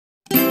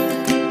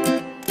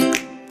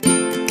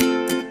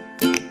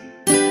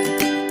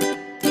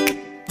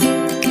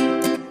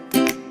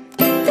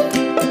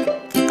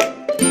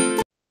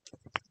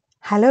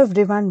Hello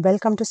everyone,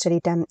 welcome to Study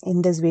Time.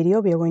 In this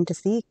video, we are going to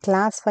see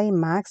Class 5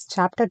 Maths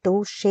Chapter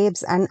 2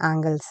 Shapes and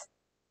Angles.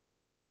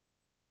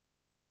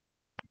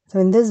 So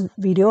in this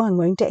video, I'm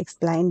going to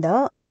explain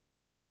the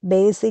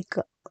basic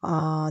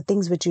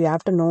things which you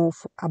have to know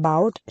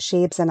about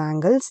shapes and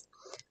angles,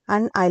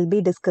 and I'll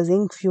be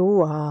discussing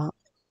few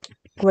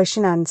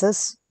question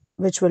answers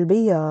which will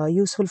be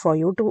useful for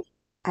you to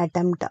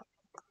attempt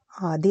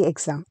the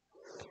exam.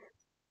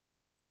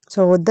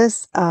 So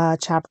this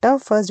chapter,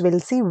 first we'll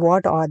see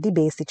what are the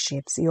basic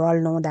shapes. You all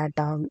know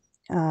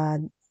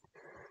that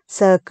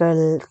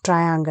circle,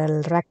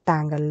 triangle,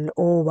 rectangle,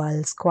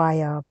 oval,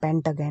 square,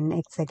 pentagon,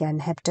 hexagon,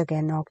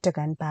 heptagon,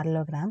 octagon,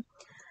 parallelogram.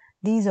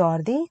 These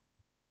are the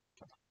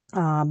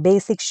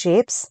basic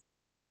shapes.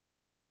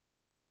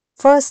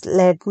 First,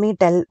 let me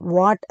tell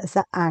what is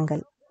an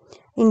angle.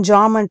 In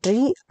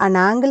geometry, an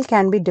angle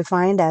can be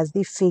defined as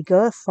the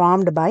figure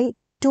formed by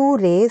two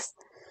rays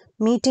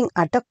meeting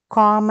at a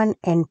common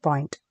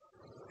endpoint.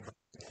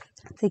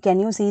 See, can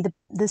you see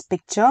this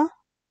picture?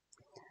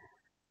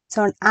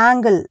 So an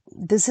angle,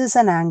 this is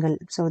an angle.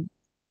 So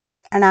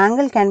an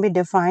angle can be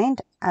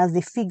defined as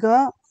the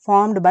figure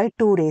formed by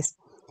two rays.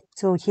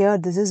 So here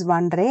this is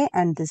one ray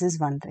and this is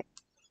one ray.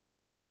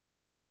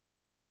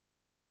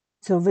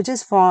 So which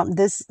is formed,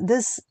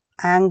 this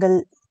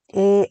angle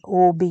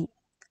AOB,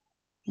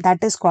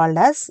 that is called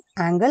as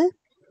angle.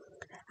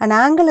 An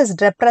angle is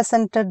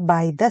represented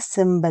by the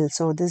symbol.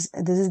 So this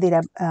is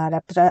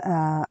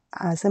the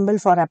symbol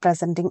for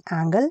representing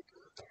angle.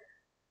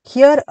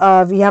 Here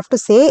we have to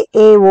say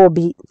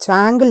AOB. So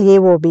angle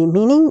AOB,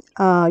 meaning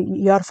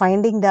you are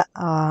finding the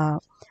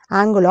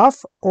angle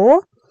of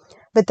O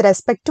with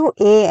respect to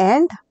A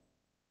and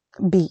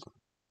B.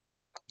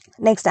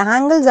 Next,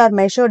 angles are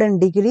measured in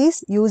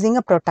degrees using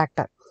a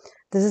protractor.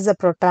 This is a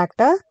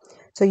protractor.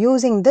 So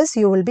using this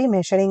you will be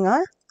measuring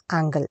an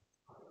angle.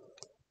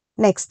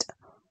 Next,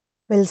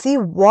 we'll see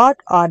what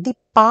are the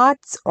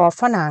parts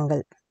of an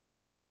angle.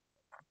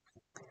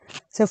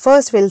 So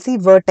first we'll see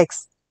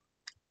vertex.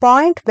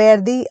 Point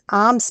where the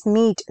arms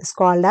meet is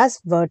called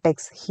as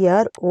vertex.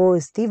 Here O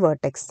is the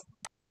vertex.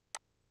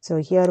 So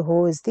here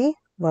O is the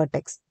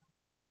vertex.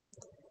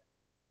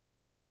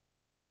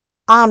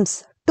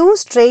 Arms. Two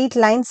straight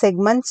line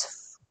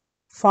segments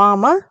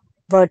form a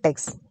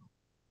vertex.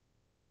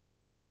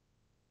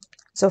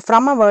 So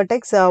from a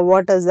vertex,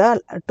 what is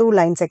the two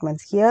line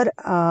segments? Here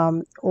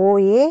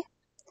OA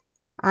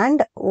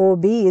and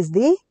OB is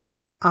the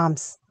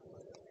arms.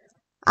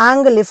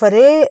 Angle. If a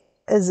ray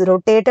is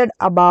rotated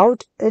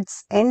about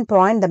its end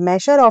point, the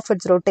measure of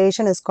its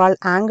rotation is called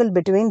angle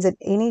between its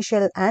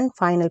initial and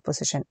final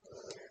position.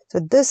 So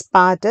this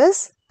part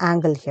is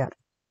angle here.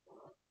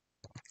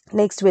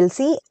 Next we'll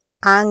see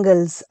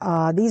angles.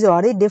 These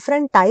are the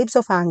different types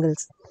of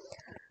angles.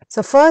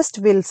 So first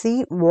we'll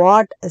see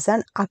what is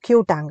an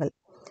acute angle.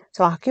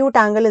 So acute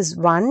angle is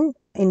one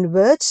in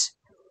which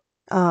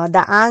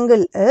the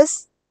angle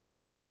is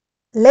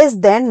less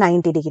than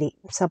 90 degree.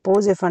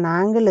 Suppose if an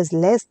angle is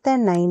less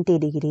than 90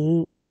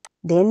 degree,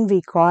 then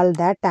we call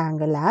that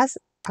angle as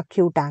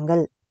acute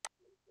angle.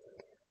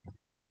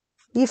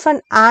 If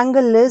an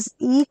angle is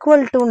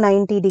equal to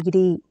 90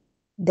 degree,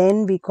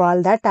 then we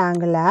call that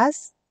angle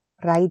as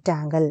right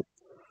angle.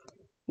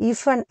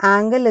 If an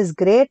angle is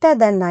greater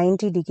than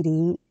 90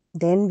 degree,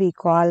 then we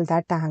call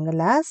that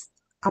angle as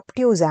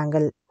obtuse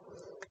angle.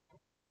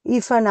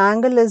 If an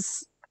angle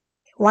is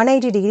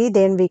 180 degree,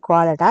 then we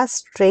call it as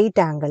straight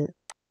angle.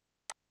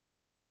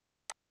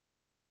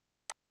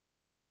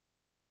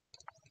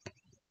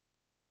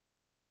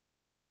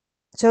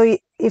 So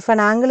if an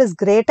angle is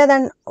greater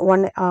than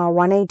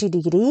 180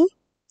 degree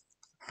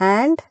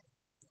and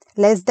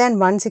less than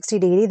 160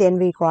 degree, then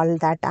we call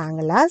that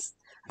angle as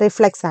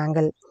reflex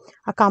angle.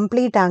 A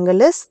complete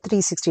angle is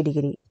 360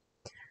 degree.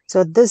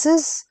 So this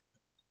is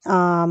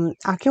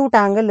acute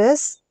angle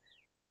is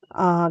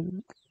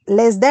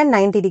less than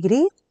 90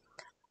 degree.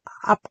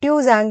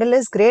 Obtuse angle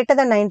is greater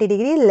than 90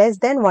 degree, less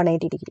than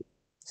 180 degree.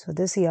 So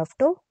this you have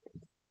to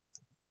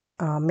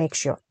make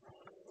sure.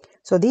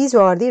 So these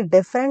are the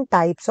different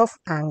types of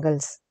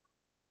angles.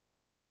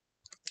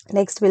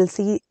 Next we'll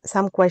see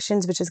some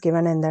questions which is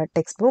given in the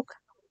textbook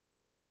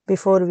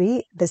before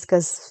we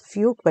discuss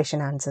few question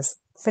answers.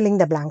 Filling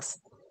the blanks.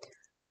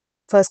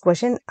 First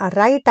question, a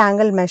right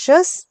angle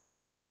measures,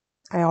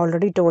 I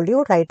already told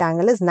you right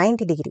angle is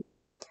 90 degree.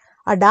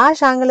 A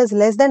dash angle is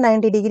less than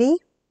 90 degree.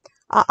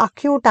 A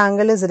acute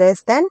angle is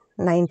less than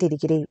 90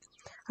 degree.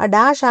 A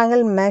dash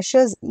angle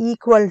measures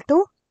equal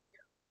to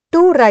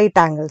two right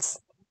angles.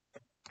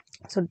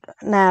 So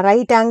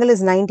right angle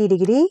is 90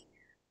 degree.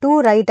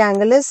 Two right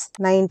angle is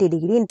 90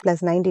 degree and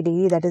plus 90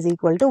 degree, that is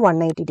equal to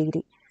 180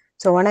 degree.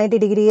 So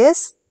 180 degree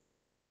is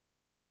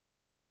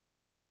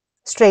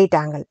straight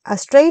angle. A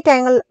straight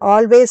angle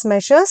always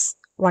measures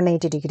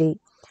 180 degree.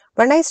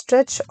 When I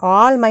stretch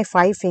all my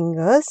 5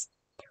 fingers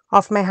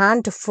of my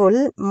hand to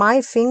full,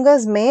 my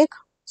fingers make,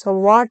 so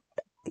what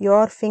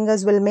your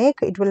fingers will make?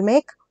 It will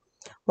make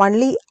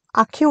only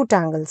acute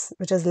angles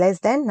which is less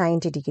than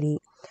 90 degree.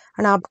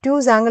 An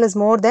obtuse angle is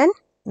more than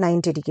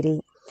 90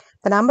 degree.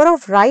 The number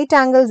of right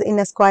angles in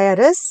a square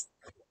is,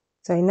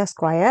 so in a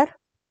square,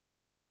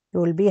 you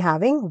will be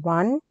having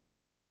 1,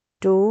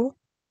 2,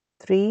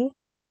 3,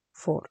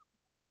 4.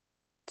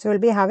 So, you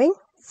will be having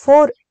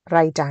 4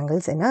 right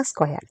angles in a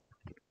square.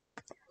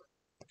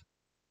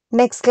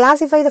 Next,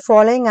 classify the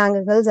following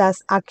angles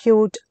as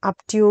acute,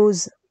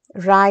 obtuse,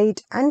 right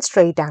and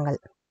straight angle.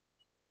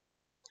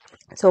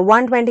 So,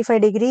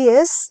 125 degree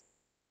is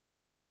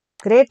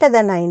greater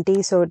than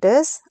 90, so it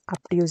is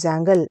obtuse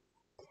angle.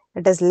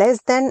 It is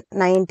less than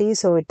 90,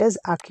 so it is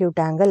acute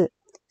angle.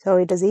 So,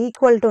 it is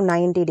equal to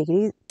 90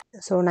 degree.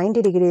 So,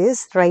 90 degree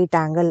is right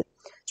angle.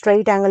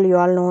 Straight angle, you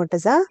all know it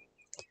is a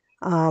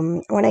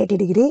 180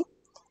 degree,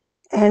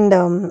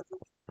 and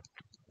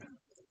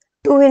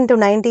 2 into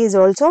 90 is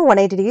also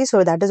 180 degree,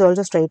 so that is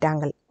also straight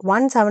angle.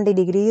 170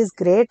 degree is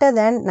greater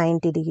than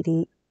 90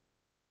 degree,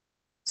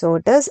 so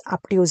it is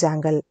obtuse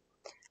angle.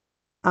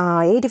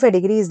 85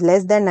 degree is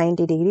less than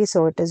 90 degree,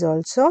 so it is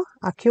also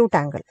acute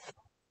angle.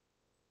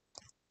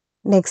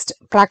 Next,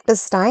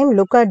 practice time.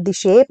 Look at the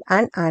shape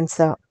and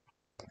answer.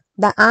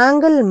 The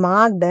angle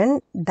marked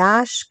in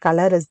dash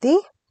color is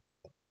the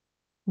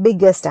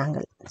biggest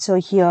angle. So,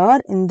 here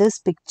in this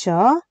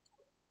picture,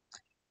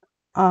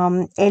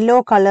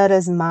 yellow color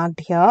is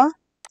marked here.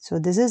 So,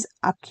 this is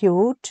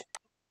acute.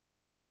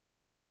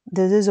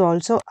 This is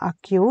also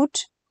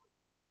acute.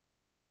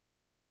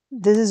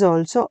 This is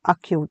also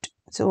acute.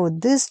 So,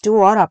 these two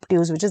are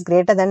obtuse, which is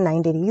greater than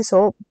 90 degrees.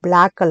 So,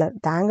 black color,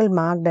 the angle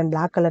marked in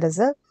black color is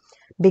the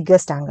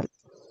biggest angle.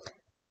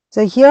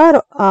 So,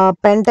 here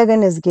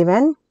pentagon is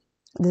given.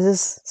 This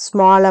is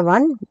smaller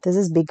one. This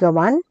is bigger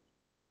one.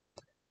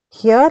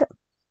 Here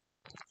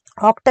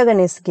octagon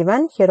is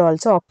given. Here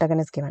also octagon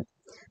is given.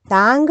 The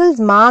angles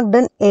marked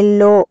in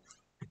yellow,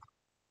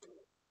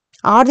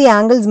 are the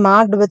angles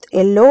marked with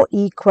yellow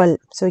equal?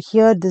 So,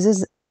 here this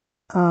is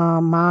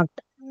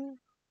marked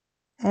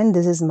and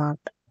this is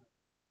marked.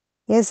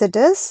 Yes, it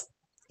is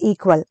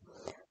equal.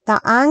 The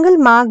angle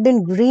marked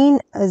in green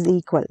is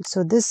equal.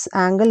 So, this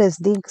angle is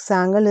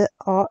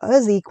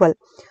equal.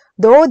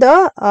 Though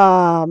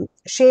the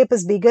shape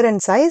is bigger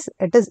in size,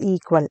 it is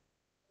equal.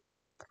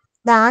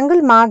 The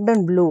angle marked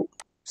in blue.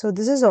 So,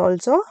 this is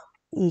also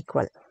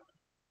equal.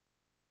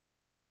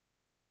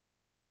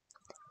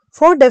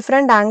 4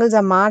 different angles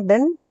are marked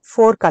in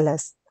 4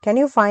 colors. Can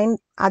you find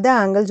other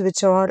angles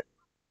which are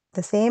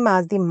the same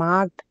as the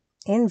marked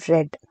in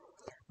red?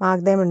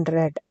 Mark them in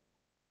red.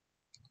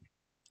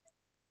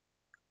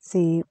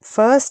 See,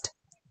 first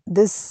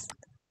this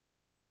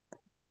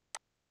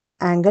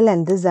angle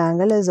and this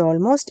angle is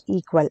almost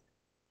equal.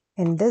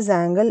 In this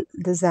angle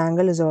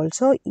is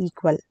also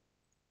equal.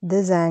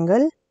 This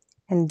angle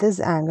and this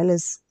angle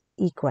is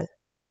equal.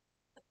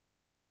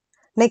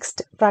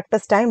 Next,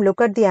 practice time.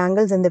 Look at the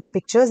angles in the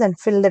pictures and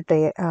fill the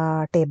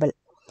table.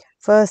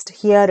 First,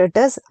 here it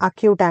is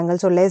acute angle,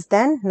 so less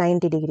than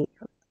 90 degree.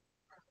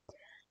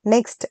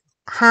 Next,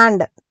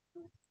 hand.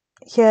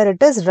 Here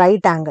it is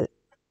right angle.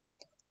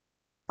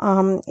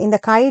 In the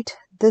kite,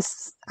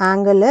 this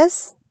angle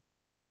is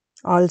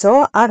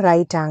also a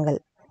right angle.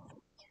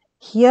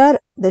 Here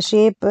the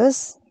shape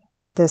is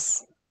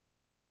this.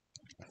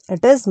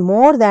 It is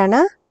more than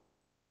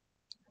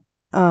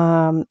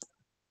a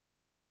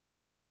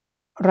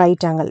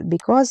right angle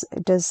because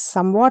it is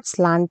somewhat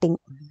slanting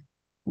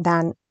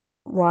than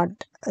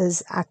what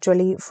is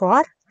actually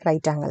for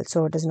right angle.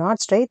 So, it is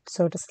not straight.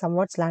 So, it is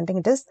somewhat slanting.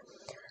 It is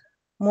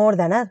more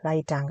than a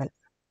right angle.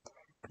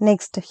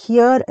 Next,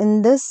 here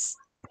in this,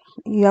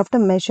 you have to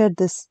measure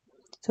this.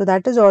 So,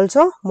 that is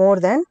also more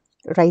than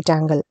right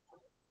angle.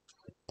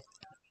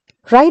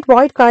 Write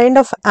what kind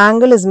of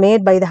angle is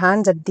made by the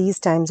hands at these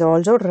times.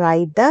 Also,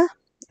 write the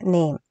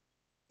name.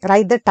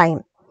 Write the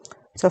time.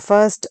 So,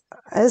 first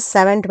is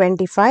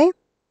 7:25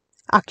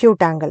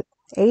 acute angle.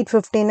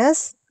 8:15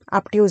 is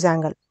obtuse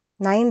angle.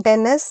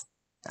 9:10 is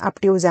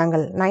obtuse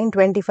angle.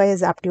 9:25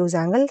 is obtuse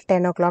angle.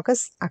 10 o'clock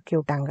is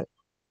acute angle.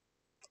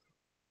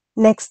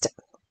 Next,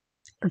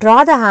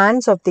 draw the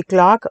hands of the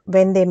clock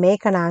when they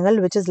make an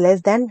angle which is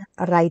less than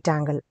a right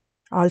angle.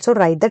 Also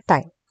write the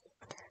time.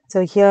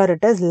 So, here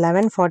it is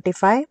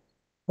 11:45,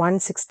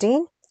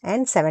 1:16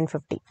 and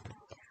 7:50.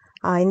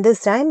 In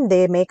this time,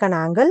 they make an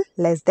angle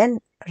less than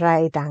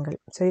right angle.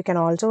 So, you can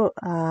also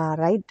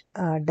write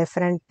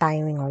different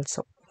timing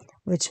also,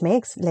 which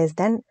makes less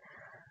than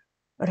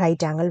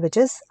right angle, which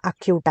is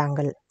acute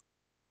angle.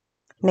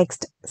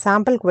 Next,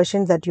 sample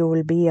questions that you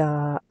will be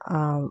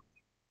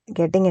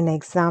getting in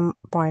exam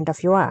point of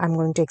view, I am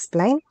going to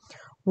explain.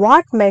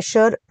 What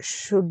measure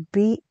should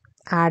be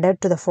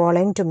added to the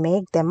following to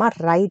make them a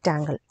right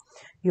angle?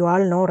 You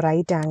all know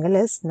right angle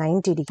is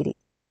 90 degree.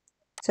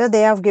 So,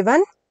 they have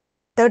given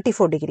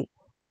 34 degree.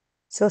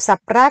 So,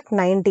 subtract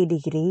 90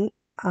 degree,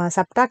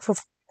 subtract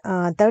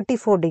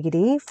 34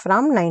 degree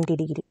from 90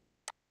 degree.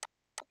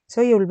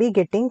 So, you will be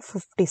getting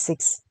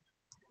 56.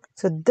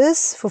 So,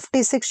 this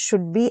 56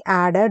 should be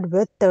added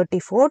with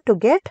 34 to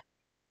get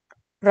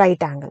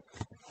right angle.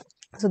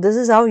 So, this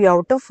is how you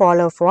have to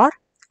follow for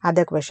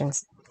other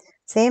questions.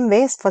 Same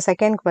way for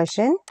second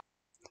question.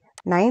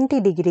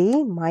 90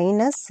 degree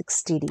minus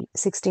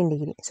 16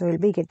 degree. So we'll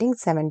be getting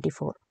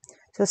 74.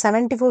 So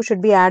 74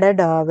 should be added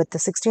with the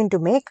 16 to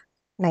make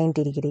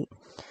 90 degree.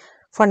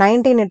 For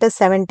 19 it is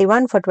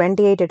 71, for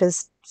 28 it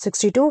is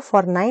 62.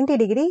 For 90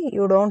 degree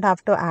you don't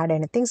have to add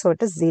anything, so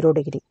it is 0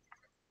 degree.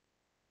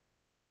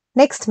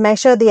 Next,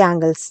 measure the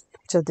angles.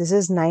 So this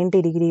is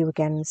 90 degree, you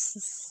can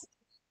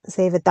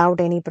say without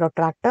any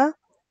protractor.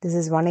 This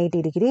is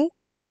 180 degree.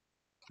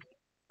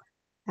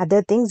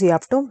 Other things you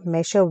have to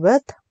measure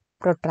with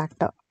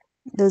protractor.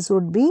 This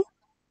would be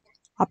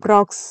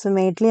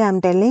approximately, I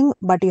am telling,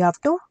 but you have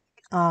to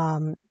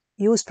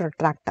use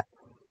protractor.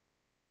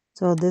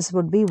 So this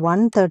would be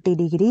 130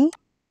 degree.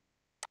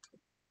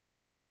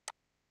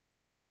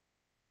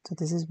 So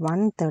this is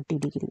 130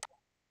 degree.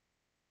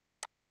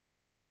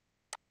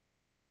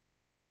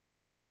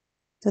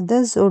 So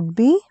this would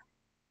be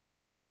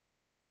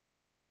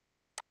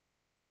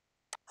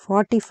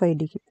 45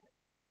 degree.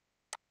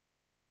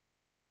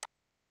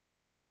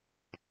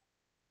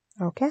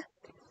 Okay.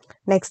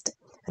 Next,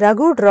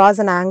 Raghu draws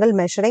an angle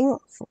measuring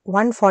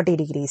 140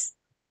 degrees.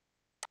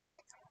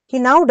 He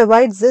now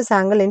divides this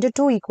angle into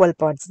two equal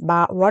parts.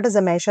 What is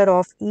the measure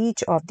of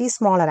each of the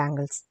smaller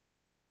angles?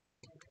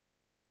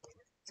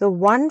 So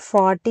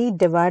 140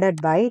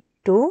 divided by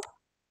 2,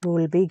 you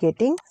will be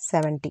getting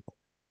 70.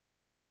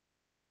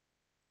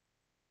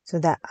 So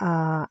the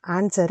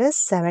answer is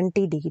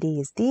 70 degree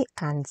is the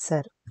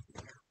answer.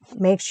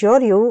 Make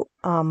sure you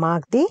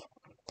mark the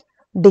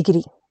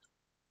degree.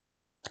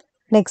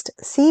 Next,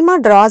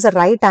 Seema draws a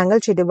right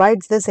angle. She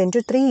divides this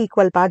into three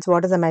equal parts.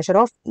 What is the measure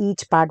of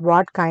each part?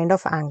 What kind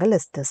of angle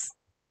is this?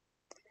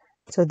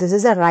 So this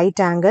is a right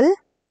angle.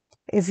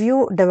 If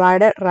you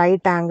divide a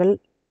right angle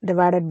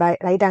divided by,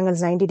 right angle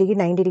is 90 degree,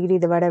 90 degree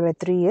divided by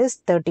 3 is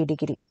 30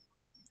 degree.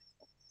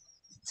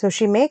 So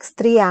she makes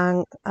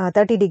 30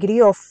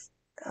 degree of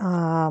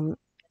 30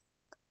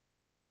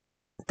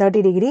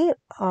 degree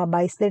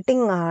by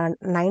splitting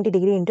 90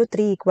 degree into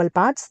three equal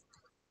parts.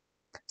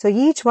 So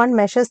each one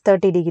measures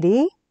 30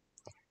 degree.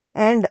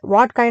 And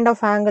what kind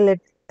of angle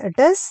it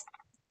is?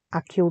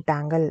 Acute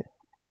angle.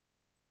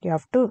 You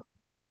have to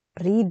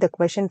read the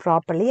question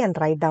properly and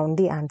write down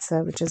the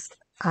answer which is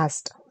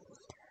asked.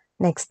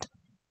 Next,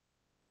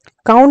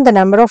 count the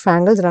number of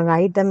angles and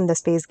write them in the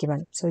space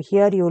given. So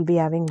here you will be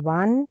having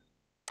 1,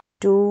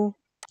 2,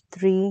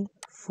 3,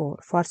 4.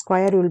 For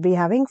square you will be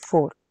having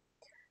 4.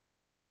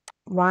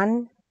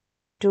 1,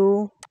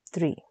 2,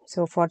 3.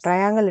 So for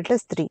triangle it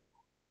is 3.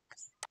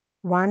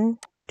 1,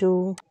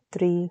 2,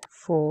 3,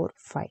 4,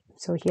 5.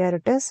 So here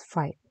it is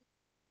 5.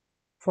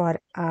 For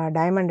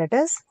diamond it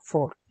is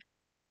 4.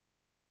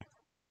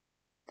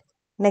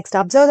 Next,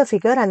 observe the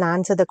figure and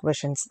answer the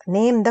questions.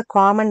 Name the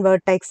common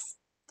vertex.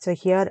 So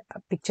here a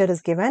picture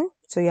is given.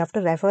 So you have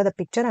to refer the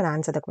picture and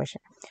answer the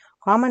question.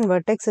 Common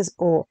vertex is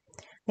O.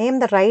 Name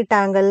the right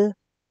angle.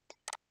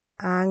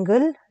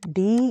 Angle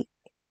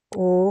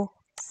DOC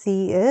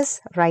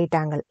is right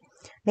angle.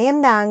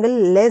 Name the angle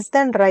less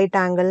than right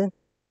angle.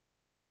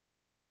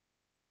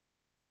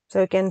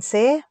 So you can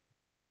say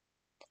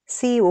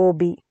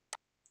COB.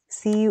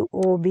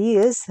 COB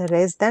is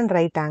less than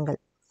right angle.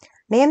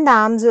 Name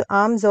the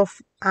arms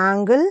of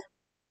angle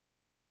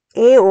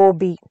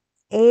AOB.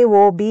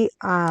 AOB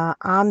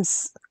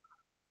arms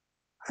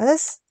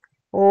is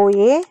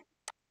OA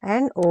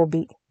and OB.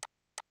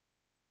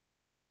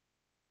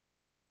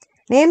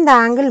 Name the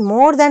angle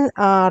more than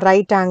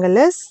right angle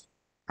is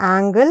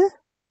angle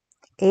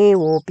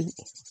AOB.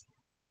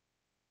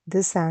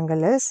 This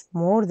angle is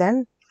more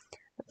than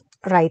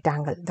right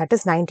angle, that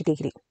is 90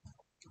 degree.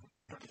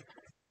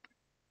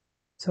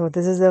 So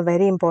this is a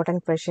very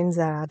important questions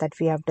that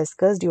we have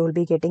discussed. You will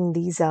be getting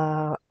these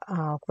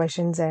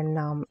questions and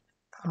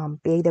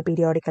the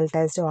periodical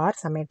test or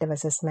summative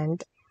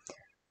assessment.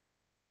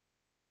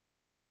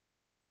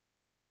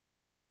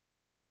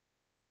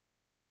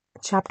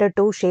 Chapter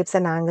 2 Shapes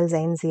and Angles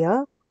ends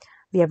here.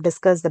 We have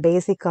discussed the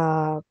basic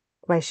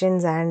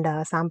questions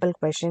and sample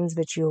questions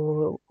which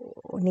you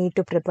need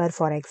to prepare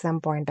for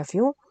exam point of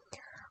view.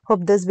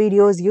 Hope this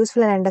video is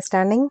useful and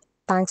understanding.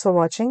 Thanks for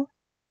watching.